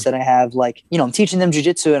students that I have. Like, I'm teaching them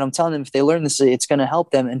jiu-jitsu, and I'm telling them if they learn this, it's going to help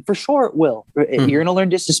them. And for sure it will. You're going to learn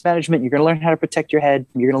distance management. You're going to learn how to protect your head.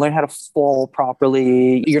 You're going to learn how to fall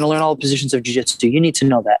properly. You're going to learn all the positions of jiu-jitsu. You need to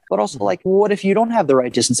know that. But also like, what if you don't have the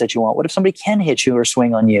right distance that you want? What if somebody can hit you or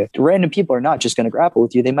swing on you? Random people are not just going to grapple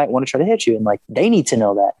with you. They might want to try to hit you. And like, they need to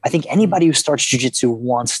know that. I think anybody who starts jiu-jitsu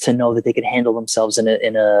wants to know that they can handle themselves in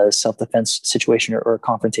a self-defense situation or a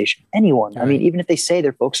confrontation. Anyone. Right. I mean, even if they say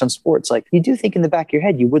they're focused on sports, like you do think in the back of your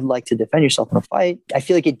head, you would like to defend yourself in a fight. I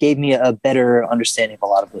feel like it gave me a better understanding of a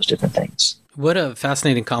lot of those different things. What a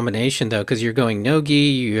fascinating combination, though, because you're going no-gi,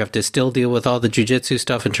 you have to still deal with all the jiu-jitsu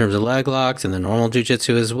stuff in terms of leg locks and the normal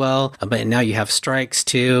jiu-jitsu as well. But now you have strikes,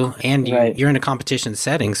 too, and you're in a competition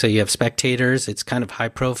setting, so you have spectators. It's kind of high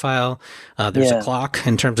profile. There's a clock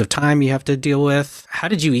in terms of time you have to deal with. How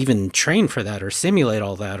did you even train for that or simulate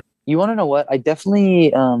all that? You want to know what? I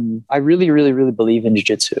definitely, I really, really, really believe in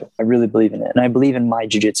jiu-jitsu. I really believe in it. And I believe in my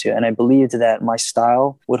jiu-jitsu. And I believed that my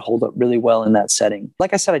style would hold up really well in that setting.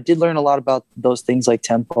 Like I said, I did learn a lot about those things like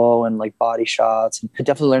tempo and like body shots. And I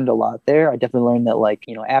definitely learned a lot there. I definitely learned that like,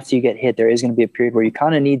 after you get hit, there is going to be a period where you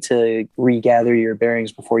kind of need to regather your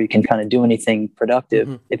bearings before you can kind of do anything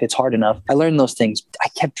productive if it's hard enough. I learned those things. I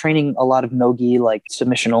kept training a lot of no-gi, like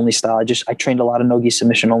submission only style. I trained a lot of no-gi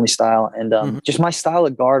submission only style. And just my style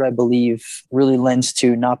of guard, I believe really lends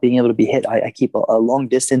to not being able to be hit. I keep a long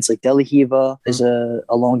distance, like Deli Hiva is a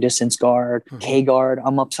long distance guard. K guard,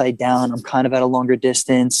 I'm upside down. I'm kind of at a longer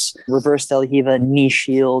distance. Reverse Deli Hiva, knee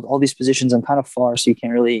shield, all these positions I'm kind of far, so you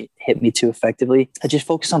can't really hit me too effectively. I just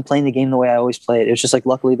focus on playing the game the way I always play it. It was just like,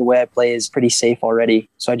 luckily the way I play is pretty safe already.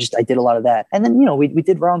 So I did a lot of that. And then, we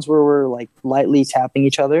did rounds where we're like lightly tapping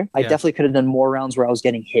each other. I definitely could have done more rounds where I was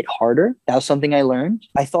getting hit harder. That was something I learned.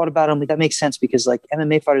 I thought about it. I'm like, that makes sense because like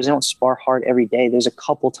MMA fighters, they don't spar hard every day. There's a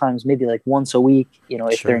couple times, maybe like once a week,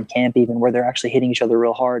 if they're in camp even, where they're actually hitting each other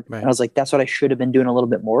real hard. Right. And I was like, that's what I should have been doing a little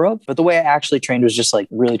bit more of. But the way I actually trained was just like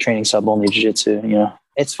really training sub-only jiu-jitsu,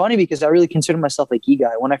 It's funny because I really consider myself a gi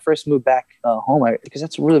guy. When I first moved back home, because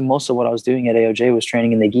that's really most of what I was doing at AOJ was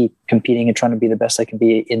training in the gi, competing and trying to be the best I can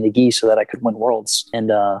be in the gi so that I could win worlds. And,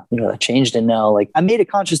 that changed. And now like I made a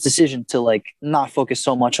conscious decision to like not focus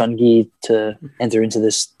so much on gi to enter into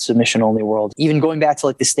this submission only world. Even going back to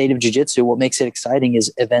like the state of jiu-jitsu, what makes it exciting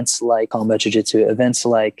is events like combat jiu-jitsu, events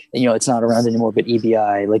like, it's not around anymore, but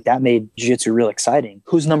EBI, like that made jiu-jitsu real exciting.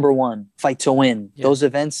 Who's number one? Fight to win. Yeah. Those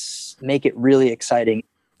events make it really exciting.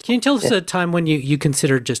 Can you tell us a time when you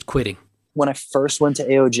considered just quitting? When I first went to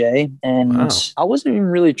AOJ, and I wasn't even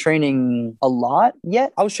really training a lot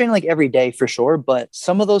yet. I was training like every day for sure, but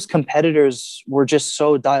some of those competitors were just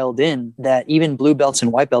so dialed in that even blue belts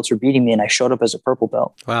and white belts were beating me, and I showed up as a purple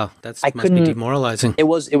belt. Wow, must be demoralizing. It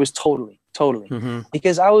was totally.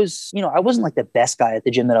 Because I was, I wasn't like the best guy at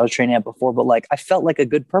the gym that I was training at before, but like I felt like a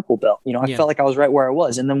good purple belt. I felt like I was right where I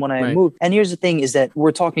was. And then when I moved, and here's the thing is that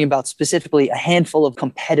we're talking about specifically a handful of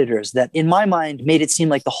competitors that in my mind made it seem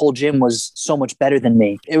like the whole gym was so much better than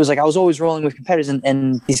me. It was like I was always rolling with competitors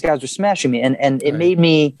and these guys were smashing me. And it made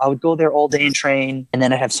me, I would go there all day and train. And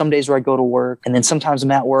then I'd have some days where I go to work. And then sometimes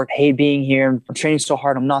I'm at work, hate being here. I'm training so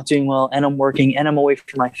hard. I'm not doing well. And I'm working and I'm away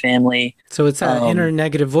from my family. So it's that inner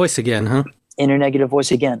negative voice again, huh? Inner negative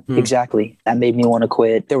voice again. Exactly. That made me want to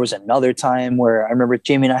quit. There was another time where I remember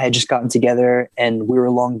Jamie and I had just gotten together and we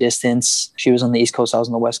were long distance. She was on the East Coast. I was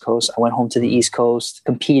on the West Coast. I went home to the East Coast,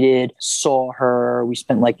 competed, saw her. We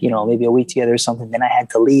spent like, maybe a week together or something. Then I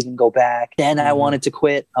had to leave and go back. Then I wanted to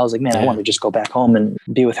quit. I was like, man, I want to just go back home and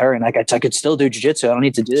be with her. And I could still do jiu-jitsu. I don't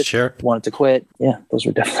need to do this. Sure. I wanted to quit. Yeah, those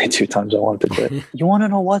were definitely 2 times I wanted to quit. You want to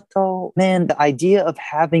know what though? Man, the idea of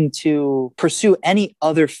having to pursue any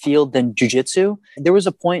other field than jiu-jitsu, there was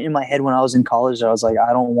a point in my head when I was in college that I was like,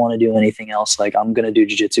 I don't want to do anything else. Like I'm going to do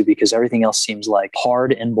jiu-jitsu because everything else seems like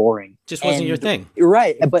hard and boring. Just wasn't your thing.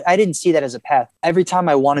 Right. But I didn't see that as a path. Every time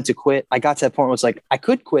I wanted to quit, I got to that point where it's like, I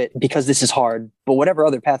could quit because this is hard, but whatever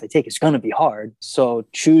other path I take is going to be hard. So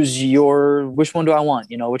choose which one do I want?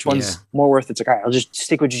 Which one's more worth it? It's like, all right, I'll just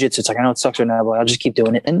stick with jiu-jitsu. It's like, I know it sucks right now, but I'll just keep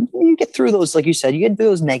doing it. And you get through those, like you said, you get through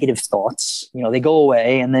those negative thoughts, they go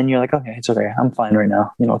away and then you're like, okay, it's okay. I'm fine right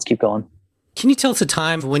now. Let's keep going. Can you tell us a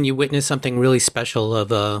time when you witnessed something really special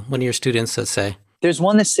of one of your students, let's say? There's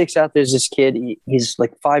one that sticks out. There's this kid. He's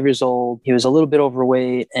like 5 years old. He was a little bit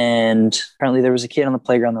overweight. And apparently there was a kid on the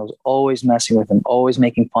playground that was always messing with him, always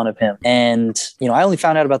making fun of him. And, I only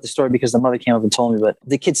found out about the story because the mother came up and told me, but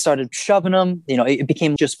the kid started shoving him. It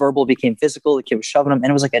became just verbal, it became physical. The kid was shoving him.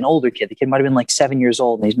 And it was like an older kid. The kid might've been like 7 years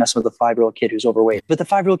old and he's messing with a 5-year-old kid who's overweight. But the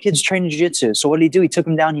 5-year-old kid's training jiu-jitsu. So what did he do? He took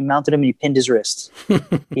him down, he mounted him and he pinned his wrists.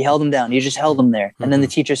 He held him down. He just held him there. And then the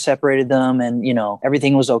teacher separated them and,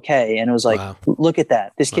 everything was okay. And it was like, Look at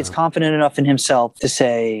that. This kid's confident enough in himself to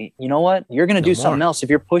say, you know what, you're going to do something else if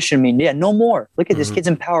you're pushing me. Yeah, no more. Look at this kid's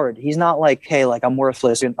empowered. He's not like, hey, like I'm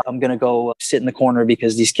worthless. I'm going to go sit in the corner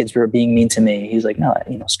because these kids were being mean to me. He's like, no,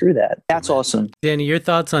 screw that. That's awesome. Danny, your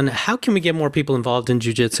thoughts on how can we get more people involved in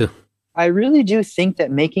jiu-jitsu? I really do think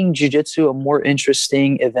that making jiu-jitsu a more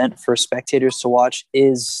interesting event for spectators to watch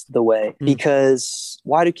is the way. Because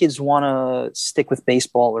why do kids want to stick with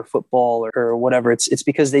baseball or football or whatever? It's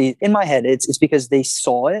because in my head, it's because they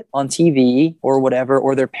saw it on TV or whatever,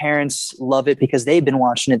 or their parents love it because they've been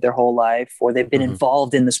watching it their whole life, or they've been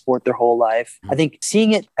involved in the sport their whole life. I think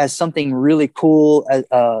seeing it as something really cool,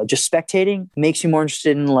 just spectating, makes you more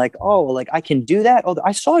interested in like, oh, like I can do that. Oh,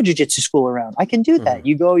 I saw a jiu-jitsu school around. I can do that.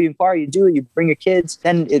 You go, you inquire, you do it, you bring your kids,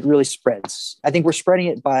 then it really spreads. I think we're spreading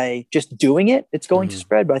it by just doing it. It's going to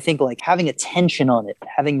spread, but I think like having attention on it,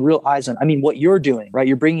 having real eyes on, what you're doing, right?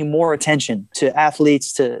 You're bringing more attention to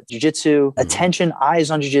athletes, to jiu-jitsu. Attention, eyes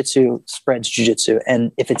on jiu-jitsu spreads jiu-jitsu.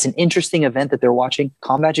 And if it's an interesting event that they're watching,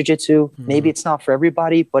 combat jiu-jitsu, maybe it's not for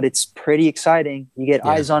everybody, but it's pretty exciting. You get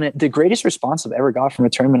eyes on it. The greatest response I've ever got from a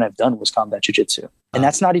tournament I've done was combat jiu-jitsu. And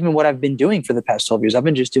that's not even what I've been doing for the past 12 years. I've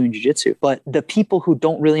been just doing jiu-jitsu. But the people who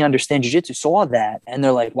don't really understand jiu-jitsu saw that and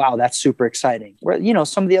they're like, wow, that's super exciting. Where,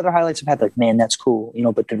 some of the other highlights have had like, man, that's cool.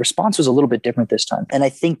 But the response was a little bit different this time. And I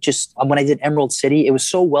think just when I did Emerald City, it was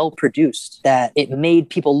so well produced that it made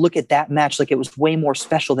people look at that match like it was way more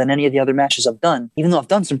special than any of the other matches I've done, even though I've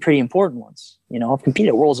done some pretty important ones. I've competed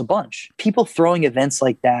at Worlds a bunch. People throwing events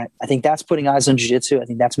like that, I think that's putting eyes on jiu-jitsu. I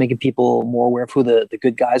think that's making people more aware of who the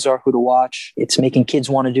good guys are, who to watch. It's making kids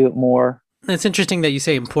want to do it more. It's interesting that you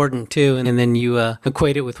say important too, and then you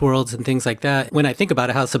equate it with worlds and things like that. When I think about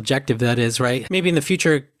it, how subjective that is, right? Maybe in the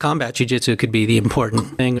future, combat jiu-jitsu could be the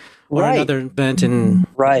important thing. or Right. another event, and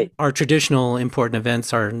Right. our traditional important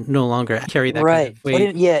events are no longer carry that Right. kind of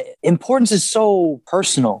weight. Yeah, importance is so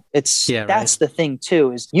personal. Yeah, That's the thing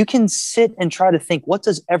too, is you can sit and try to think, what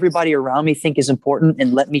does everybody around me think is important?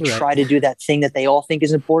 And let me Right. try to do that thing that they all think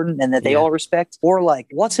is important and that they Yeah. all respect. Or like,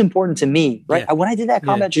 what's important to me, right? Yeah. When I did that Yeah.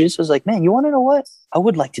 combat jiu-jitsu, I was like, man, you want to know what? I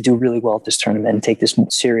would like to do really well at this tournament and take this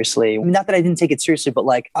seriously. I mean, not that I didn't take it seriously, but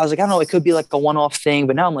like, I was like, I don't know, it could be like a one-off thing.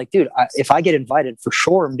 But now I'm like, dude, if I get invited, for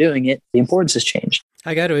sure I'm doing it. The importance has changed.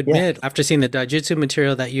 I got to admit, after seeing the Jiu-Jitsu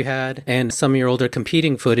material that you had and some of your older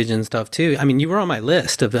competing footage and stuff too, I mean, you were on my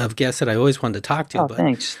list of guests that I always wanted to talk to. Oh,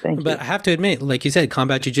 thanks. Thank you. But I have to admit, like you said,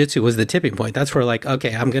 combat jiu-jitsu was the tipping point. That's where like,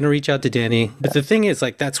 okay, I'm going to reach out to Danny. But the thing is,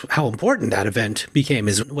 like, that's how important that event became,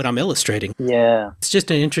 is what I'm illustrating. Yeah. It's just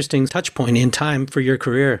an interesting touch point in time for your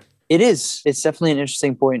career. It is. It's definitely an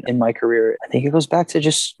interesting point in my career. I think it goes back to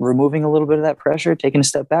just removing a little bit of that pressure, taking a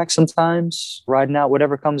step back sometimes, riding out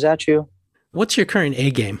whatever comes at you. What's your current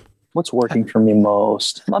A game? What's working for me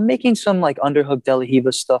most? I'm making some like underhook De La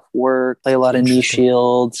Hiva stuff work, play a lot of knee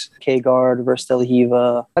shields, K-guard versus De La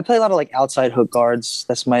Hiva. I play a lot of like outside hook guards.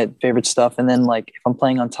 That's my favorite stuff. And then like if I'm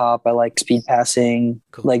playing on top, I like speed passing,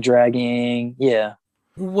 leg dragging. Yeah.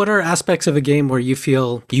 What are aspects of a game where you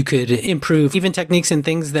feel you could improve, even techniques and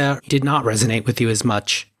things that did not resonate with you as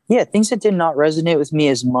much? Yeah, things that did not resonate with me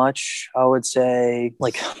as much, I would say,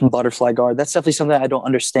 like butterfly guard. That's definitely something I don't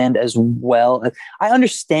understand as well. I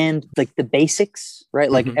understand like the basics,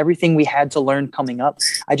 right? Like everything we had to learn coming up.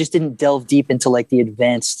 I just didn't delve deep into like the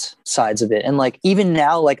advanced sides of it. And like even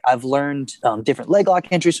now, like I've learned different leg lock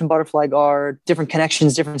entries from butterfly guard, different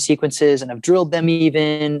connections, different sequences, and I've drilled them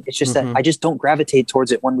even. It's just that I just don't gravitate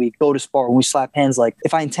towards it when we go to spar, when we slap hands. Like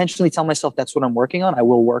if I intentionally tell myself that's what I'm working on, I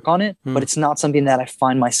will work on it. But it's not something that I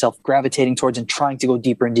find myself gravitating towards and trying to go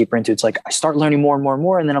deeper and deeper into. It's like I start learning more and more and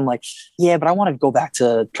more, and then I'm like, yeah, but I want to go back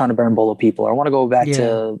to trying to burn bolo people. I want to go back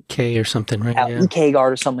to K or something, right? K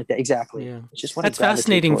guard or something like that. Exactly. Yeah. It's just what that's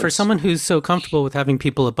fascinating for someone who's so comfortable with having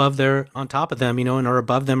people above there, on top of them, you know, and or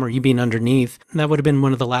above them, or you being underneath. That would have been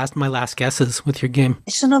one of my last guesses with your game.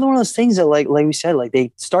 It's just another one of those things that, like we said, like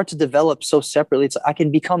they start to develop so separately. It's I can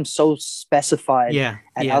become so specified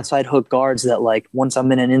at outside hook guards that like once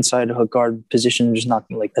I'm in an inside hook guard position, I'm just not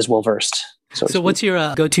like as well versed. So what's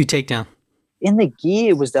your go-to takedown? In the gi,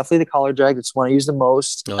 it was definitely the collar drag. That's one I use the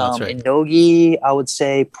most. Oh, that's right. In no-gi, I would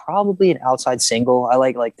say probably an outside single.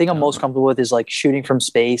 I think I'm most comfortable with is like shooting from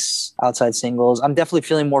space, outside singles. I'm definitely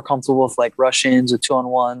feeling more comfortable with like Russians or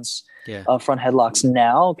 2-on-1s. Front headlocks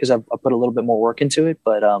now because I've put a little bit more work into it,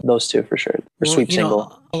 but those two for sure. Or sweep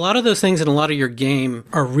single. A lot of those things in a lot of your game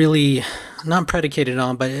are really not predicated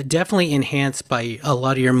on, but definitely enhanced by a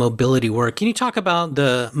lot of your mobility work. Can you talk about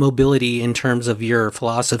the mobility in terms of your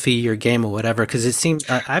philosophy, your game, or whatever? Because it seems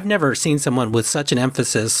I've never seen someone with such an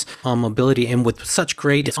emphasis on mobility and with such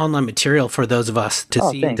great online material for those of us to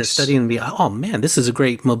see, to study and be, oh man, this is a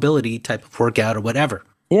great mobility type of workout or whatever.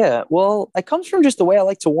 Yeah, well, it comes from just the way I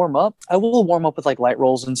like to warm up. I will warm up with like light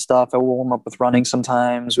rolls and stuff. I will warm up with running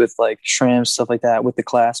sometimes, with like shrimps, stuff like that with the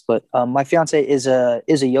class. But my fiance is a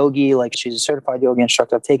yogi. Like she's a certified yoga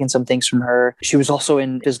instructor. I've taken some things from her. She was also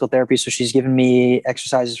in physical therapy, so she's given me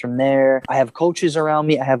exercises from there. I have coaches around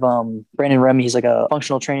me. I have Brandon Remy. He's like a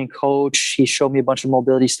functional training coach. He showed me a bunch of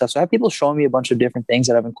mobility stuff. So I have people showing me a bunch of different things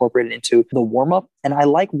that I've incorporated into the warm up. And I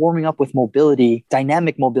like warming up with mobility,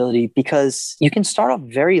 dynamic mobility, because you can start off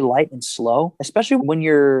very light and slow, especially when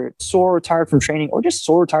you're sore or tired from training or just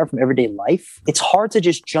sore or tired from everyday life. It's hard to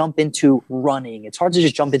just jump into running. It's hard to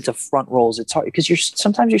just jump into front rolls. It's hard because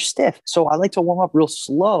sometimes you're stiff. So I like to warm up real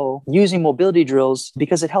slow using mobility drills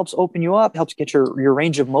because it helps open you up, helps get your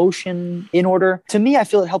range of motion in order. To me, I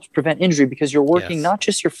feel it helps prevent injury because you're working not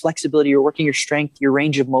just your flexibility, you're working your strength, your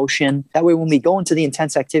range of motion. That way, when we go into the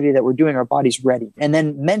intense activity that we're doing, our body's ready. And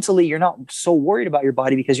then mentally, you're not so worried about your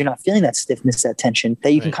body because you're not feeling that stiffness, that tension,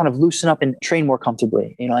 that you can kind of loosen up and train more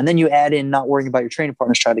comfortably, you know, and then you add in not worrying about your training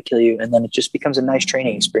partners trying to kill you. And then it just becomes a nice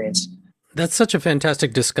training experience. That's such a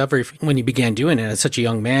fantastic discovery when you began doing it as such a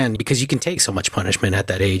young man, because you can take so much punishment at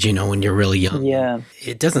that age, you know, when you're really young. Yeah.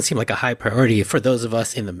 It doesn't seem like a high priority for those of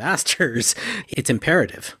us in the masters. It's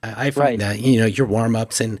imperative. I find that, you know, your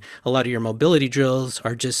warm-ups and a lot of your mobility drills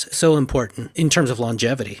are just so important in terms of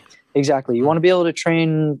longevity. Exactly. You want to be able to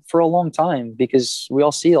train for a long time because we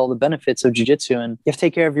all see all the benefits of jiu-jitsu, and you have to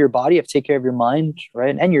take care of your body, you have to take care of your mind,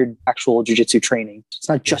 right? And your actual jiu-jitsu training. It's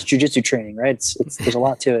not just jiu-jitsu training, right? It's there's a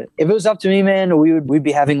lot to it. If it was up to me, man, we'd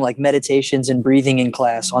be having like meditations and breathing in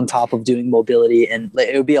class on top of doing mobility, and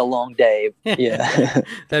it would be a long day. Yeah.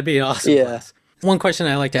 That'd be awesome. Yeah. Class. One question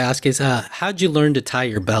I like to ask is, how'd you learn to tie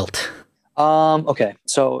your belt? Okay.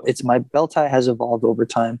 So it's my belt tie has evolved over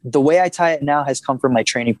time. The way I tie it now has come from my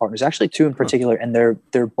training partners, actually two in particular, and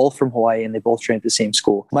they're both from Hawaii and they both train at the same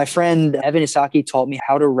school. My friend Evan Isaki taught me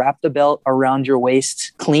how to wrap the belt around your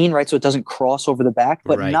waist clean, right? So it doesn't cross over the back,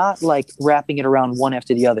 but not like wrapping it around one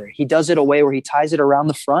after the other. He does it a way where he ties it around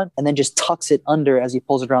the front and then just tucks it under as he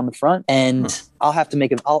pulls it around the front. And I'll have to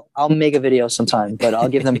make I'll make a video sometime, but I'll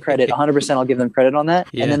give them credit. 100% I'll give them credit on that.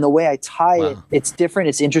 Yeah. And then the way I tie it, it's different.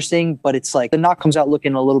 It's interesting, but it's like the knot comes out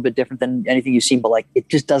looking a little bit different than anything you've seen, but like it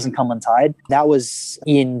just doesn't come untied. That was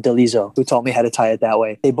Ian Delizo who taught me how to tie it that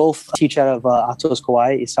way. They both teach out of Atos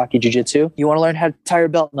Kauai, Isaki Jiu-Jitsu. You want to learn how to tie your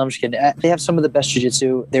belt? No, I'm just kidding. They have some of the best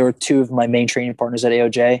jiu-jitsu. They were two of my main training partners at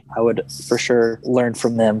AOJ. I would for sure learn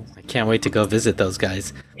from them. I can't wait to go visit those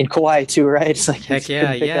guys. In Kauai too, right? It's like, heck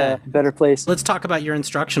yeah, yeah. A better place. Let's talk about your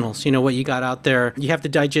instructionals. You know, what you got out there. You have the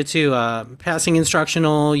Daijitsu passing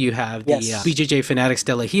instructional. You have the BJJ Fanatics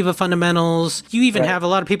De La Hiva fundamentals. You even have, a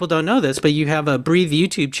lot of people don't know this, but you have a Breathe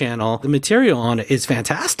YouTube channel. The material on it is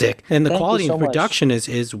fantastic. And the quality and production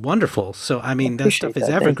is wonderful. So, I mean, that stuff is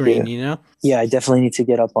evergreen, you know? Yeah, I definitely need to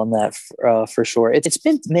get up on that for sure. It's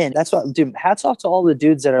been, man, that's what, dude, hats off to all the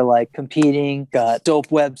dudes that are like competing, got dope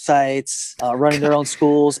websites, running their own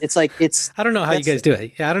schools. It's like, I don't know how you guys do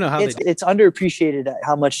it. Yeah, I don't know how it's underappreciated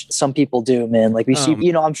how much some people do, man. Like we see,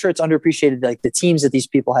 you know, I'm sure it's underappreciated, like the teams that these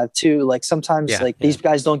people have too. Like sometimes these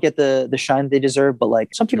guys don't get the shine they deserve, but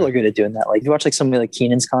like some people are good at doing that. Like you watch like somebody like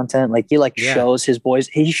Keenan's content, like he shows his boys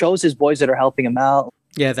that are helping him out.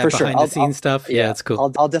 Yeah, that behind the scenes stuff. Yeah, it's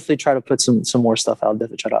cool. I'll definitely try to put some more stuff out. I'll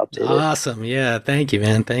definitely try to update it. Awesome. Yeah, thank you,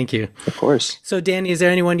 man. Thank you. Of course. So, Danny, is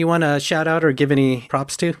there anyone you want to shout out or give any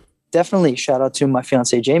props to? Definitely. Shout out to my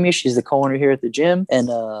fiance, Jamie. She's the co-owner here at the gym, and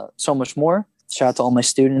so much more. Shout out to all my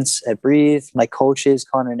students at Breathe, my coaches,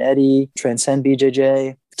 Connor and Eddie, Transcend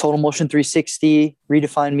BJJ, Total Motion 360,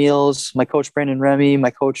 Redefine Meals, my coach, Brandon Remy,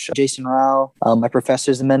 my coach, Jason Rao, my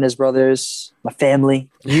professors, the Mendez brothers, my family,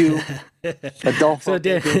 you, Adolfo,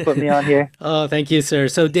 who put me on here. Oh, thank you, sir.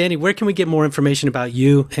 So, Danny, where can we get more information about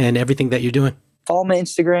you and everything that you're doing? Follow my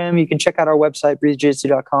Instagram. You can check out our website,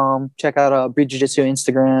 breathejujitsu.com. Check out Breathe Jiu-Jitsu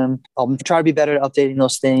Instagram. I'll try to be better at updating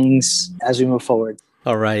those things as we move forward.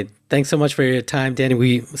 All right. Thanks so much for your time, Danny.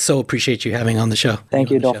 We so appreciate you having on the show. Thank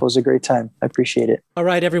you, Adolfo. It was a great time. I appreciate it. All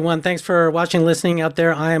right, everyone. Thanks for watching, listening out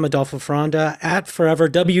there. I am Adolfo Ferranda at Forever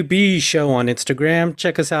WB Show on Instagram.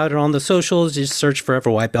 Check us out on the socials. Just search Forever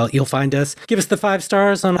White Belt. You'll find us. Give us the 5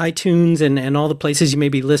 stars on iTunes and all the places you may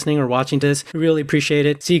be listening or watching this. We really appreciate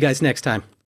it. See you guys next time.